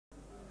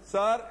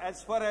Sir,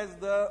 as far as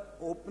the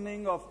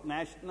opening of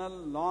national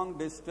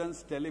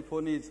long-distance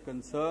telephony is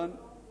concerned,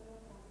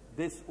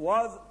 this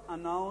was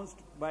announced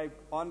by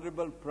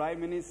Honorable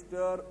Prime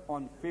Minister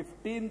on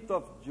 15th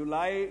of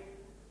July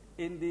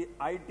in the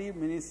IT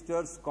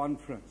Ministers'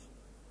 Conference.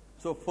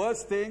 So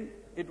first thing,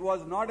 it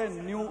was not a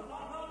new...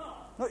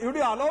 No, you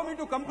allow me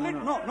to complete?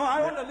 No,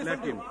 I want to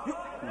listen to you.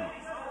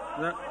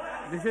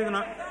 This is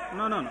not...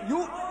 No.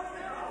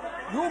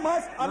 You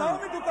must allow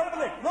me to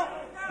complete. No.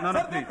 No,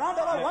 Sir, please. they can't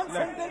allow one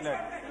sentence.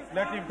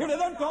 Let him. He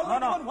doesn't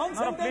tolerate even one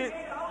sentence. Please.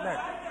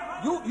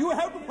 You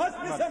have to first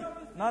listen.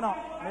 No.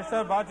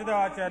 Mr.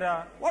 Bachida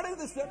Acharya. What is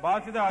this, sir?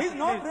 Bachida Acharya. He's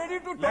not ready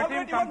to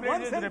tolerate even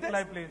one sentence.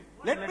 Reply, please.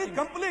 Let me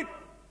complete.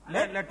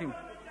 Let him.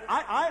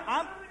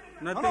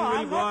 Nothing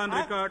will go on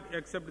record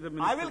except the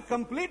minister. I will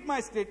complete my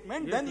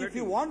statement. Yes, then if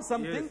you want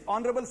something,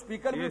 Honorable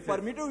Speaker will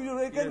permit you,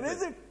 you can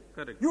raise it.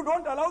 Correct. You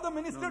don't allow the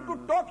minister to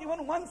talk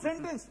even one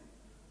sentence.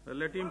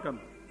 Let him come.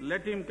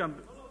 Let him come.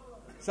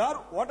 Sir,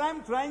 what I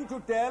am trying to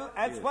tell,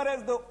 as far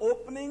as the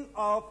opening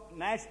of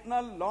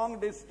national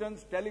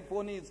long-distance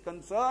telephony is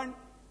concerned,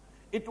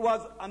 it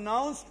was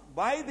announced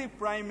by the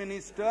Prime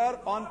Minister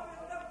on...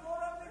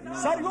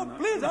 Sir, you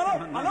please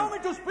allow me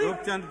to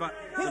speak.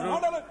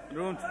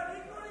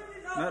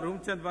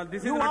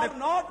 This you is are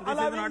not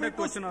allowing me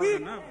to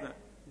speak.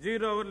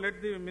 Zero,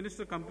 let the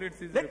minister complete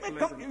his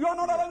reply. You are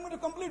not allowing me to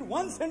complete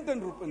one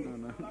sentence, Rupendra.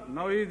 No.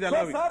 Now he is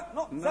allowing.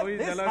 So, sir,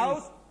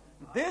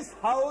 this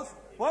house,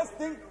 first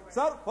thing,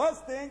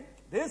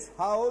 this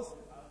house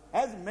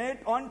has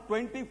met on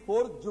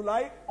 24th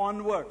July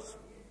onwards.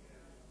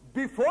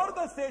 Before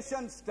the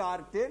session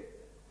started,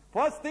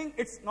 first thing,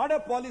 it's not a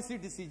policy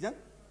decision.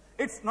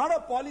 It's not a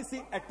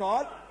policy at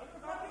all.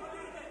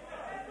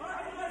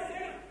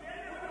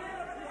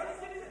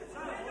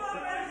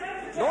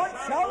 Don't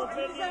shout.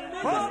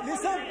 First,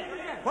 listen.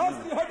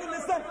 First, you have to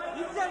listen.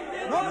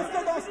 No, Mr.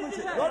 Dashmushi,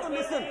 you have to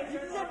listen.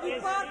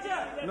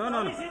 No.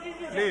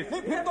 Please.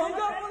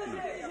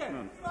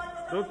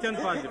 Rupchand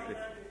Paji,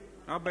 please.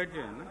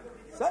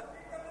 Sir,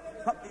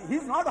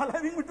 he's not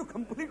allowing me to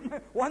complete my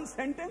one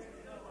sentence.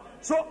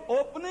 So,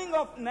 opening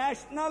of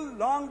national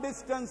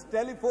long-distance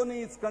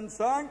telephony is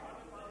concerned,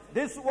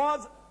 this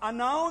was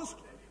announced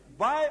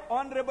by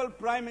Honorable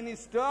Prime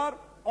Minister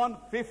on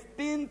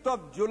 15th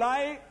of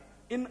July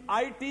in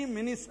IT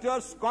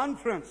Ministers'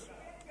 Conference.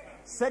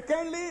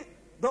 Secondly,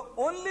 the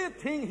only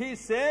thing he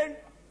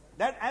said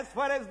that as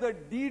far as the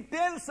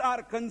details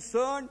are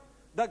concerned,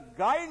 the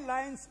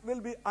guidelines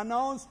will be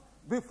announced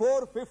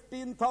before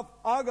 15th of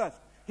August.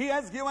 He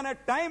has given a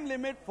time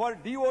limit for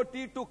DOT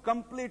to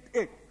complete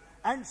it.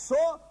 And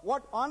so,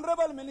 what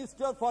Honorable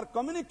Minister for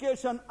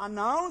Communication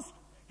announced,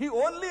 he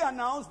only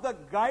announced the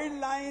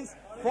guidelines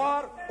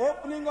for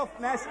opening of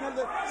national...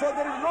 So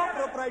there is no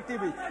propriety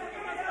with.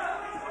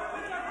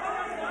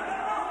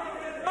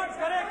 Not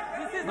correct.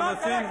 This is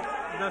not correct.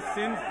 Mr.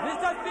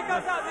 Speaker,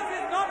 sir, this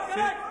is not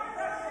correct.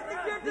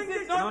 This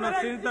is not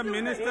correct. Since the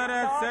minister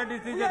has said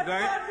it is a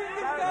guide,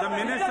 the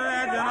minister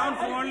has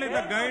announced only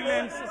the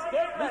guidelines.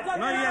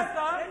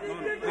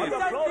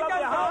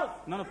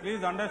 No,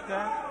 please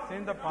understand.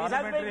 Since the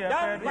parliamentary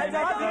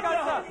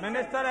affairs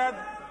minister has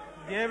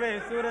gave a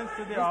assurance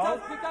to the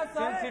House,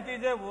 since it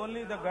is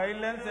only the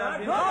guidelines have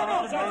been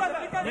announced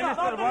by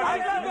Minister.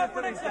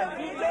 What is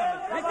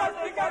Mr.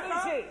 Speaker,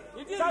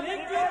 it is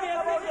linked to the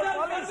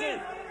official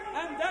message.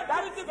 And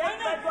that is the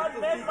statement was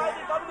made by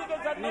the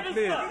communication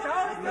minister.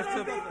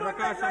 Mr.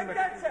 Prakash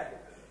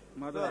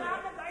Mother.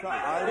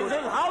 This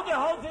is how the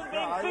House is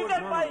being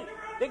treated by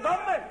the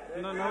government.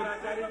 No.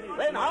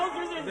 When House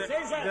is in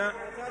session,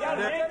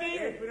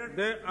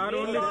 there are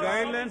only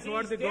guidelines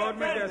what the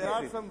government has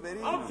said.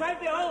 Outside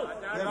the House.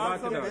 There are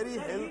some very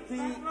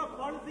healthy.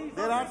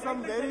 There are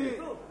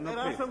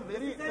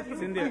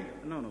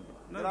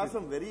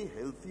some very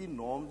healthy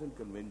norms and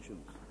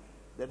conventions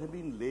that have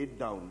been laid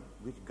down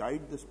which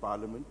guide this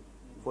parliament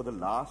for the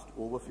last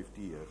over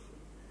 50 years.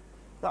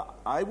 Now,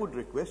 I would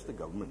request the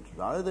government,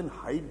 rather than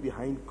hide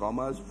behind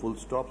commas, full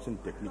stops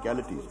and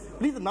technicalities,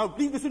 please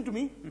listen to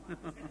me.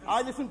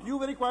 I listen to you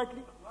very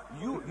quietly.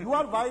 You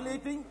are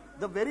violating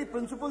the very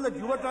principle that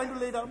you are trying to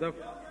lay down. The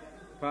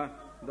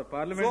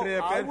parliamentary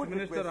affairs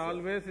minister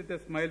always with a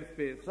smile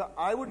face. So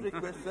I would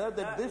request, sir,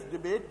 that this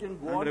debate can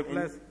go on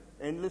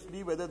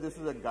endlessly, whether this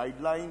is a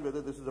guideline,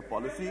 whether this is a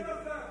policy.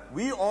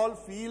 We all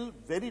feel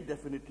very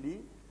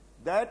definitely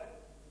that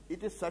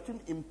it is such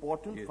an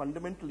important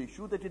fundamental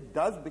issue that it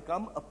does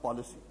become a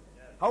policy.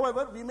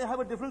 However, we may have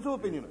a difference of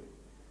opinion on it.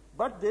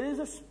 But there is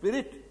a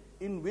spirit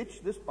in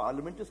which this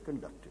parliament is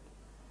conducted.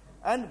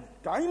 And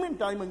time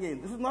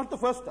again, this is not the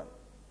first time.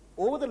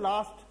 Over the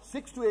last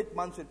 6 to 8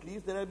 months at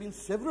least, there have been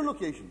several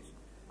occasions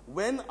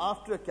when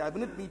after a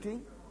cabinet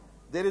meeting,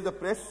 there is a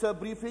press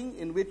briefing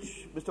in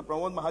which Mr.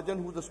 Pramod Mahajan,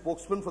 who is the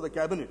spokesman for the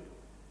cabinet,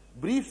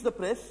 briefs the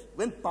press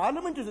when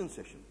parliament is in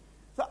session.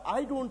 So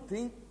I don't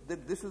think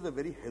that this is a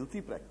very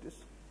healthy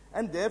practice,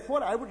 and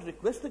therefore I would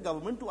request the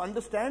government to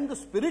understand the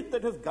spirit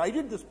that has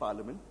guided this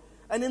parliament,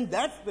 and in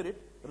that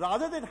spirit,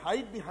 rather than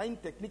hide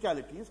behind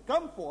technicalities,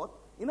 come forth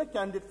in a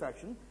candid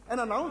fashion and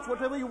announce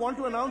whatever you want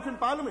to announce in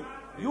Parliament.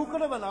 You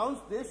could have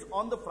announced this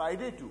on the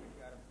Friday too.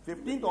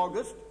 15th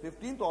August,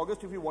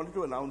 if you wanted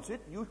to announce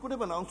it, you could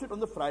have announced it on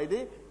the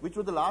Friday, which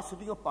was the last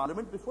sitting of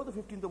Parliament before the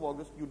 15th of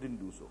August. You didn't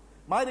do so.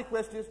 My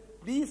request is,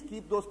 please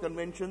keep those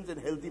conventions and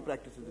healthy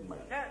practices in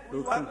mind.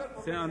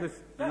 Say on the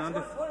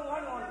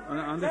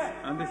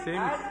same.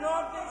 Has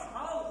not this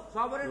House,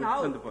 Sovereign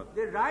House,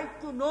 the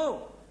right to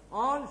know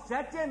on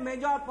such a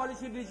major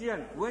policy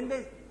decision when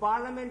the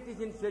Parliament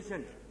is in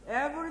session?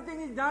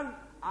 Everything is done.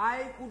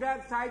 I could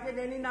have cited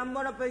any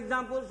number of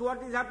examples.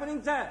 What is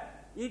happening, sir?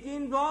 It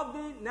involved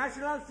the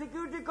national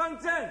security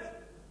concerns,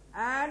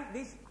 and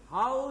this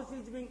House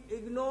is being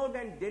ignored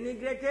and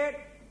denigrated.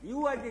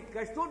 You as the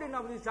custodian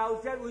of this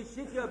House, sir, we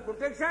seek your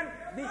protection.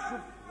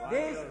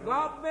 This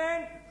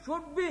government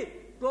should be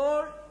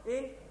told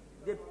in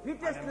the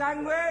fittest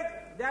language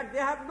that they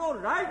have no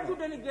right to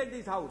denigrate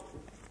this House.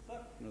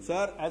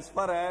 Sir, as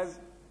far as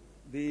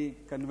the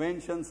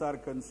conventions are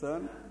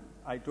concerned,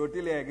 I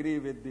totally agree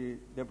with the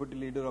Deputy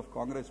Leader of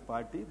Congress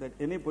Party that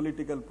any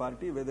political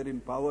party, whether in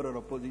power or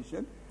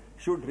opposition,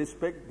 should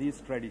respect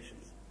these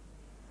traditions.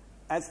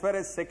 As far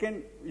as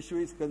second issue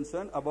is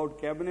concerned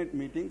about cabinet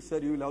meetings, sir,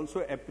 you will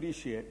also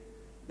appreciate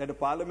that a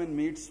Parliament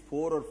meets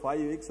 4 or 5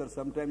 weeks, or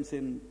sometimes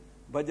in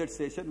budget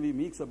session we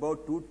meet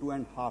about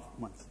 2.5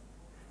 months.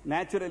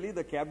 Naturally,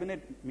 the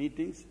cabinet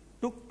meetings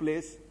took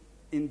place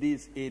in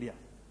these areas.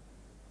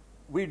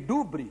 We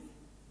do brief,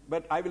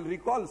 but I will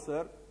recall,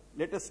 sir,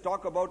 let us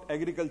talk about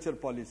agriculture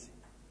policy.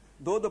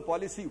 Though the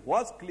policy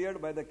was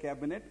cleared by the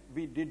cabinet,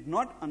 we did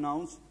not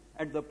announce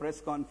at the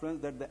press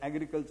conference that the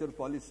agriculture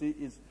policy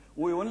is,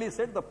 we only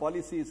said the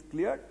policy is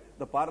cleared,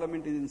 the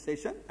Parliament is in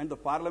session, and the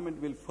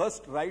Parliament will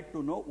first right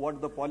to know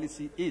what the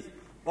policy is,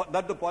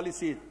 that the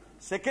policy is.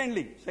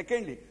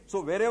 Secondly,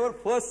 so wherever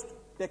first,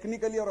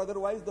 technically or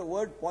otherwise, the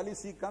word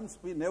policy comes,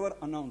 we never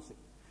announce it.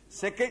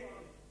 Second,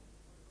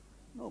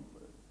 no.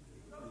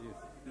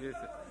 Yes,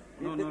 sir.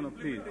 No,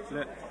 please.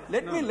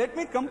 Let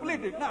me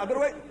complete it. No,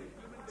 otherwise,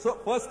 so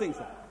first thing,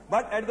 sir.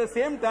 But at the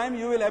same time,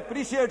 you will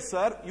appreciate,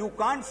 sir, you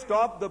can't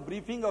stop the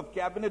briefing of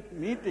cabinet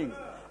meetings.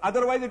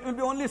 Otherwise, it will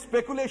be only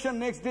speculation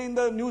next day in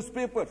the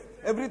newspapers.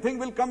 Everything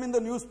will come in the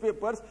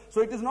newspapers.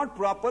 So it is not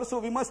proper. So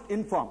we must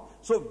inform.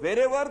 So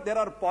wherever there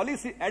are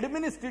policy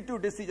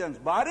administrative decisions,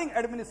 barring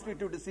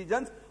administrative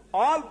decisions,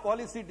 all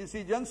policy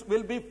decisions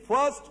will be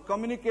first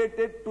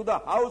communicated to the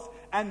House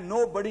and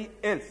nobody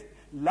else.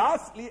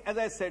 Lastly, as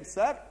I said,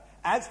 sir,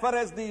 as far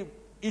as the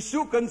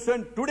issue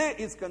concerned today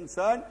is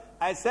concerned,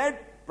 I said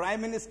Prime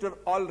Minister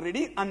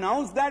already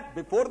announced that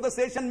before the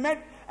session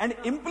met, and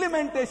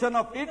implementation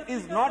of it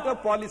is not a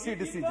policy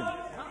decision.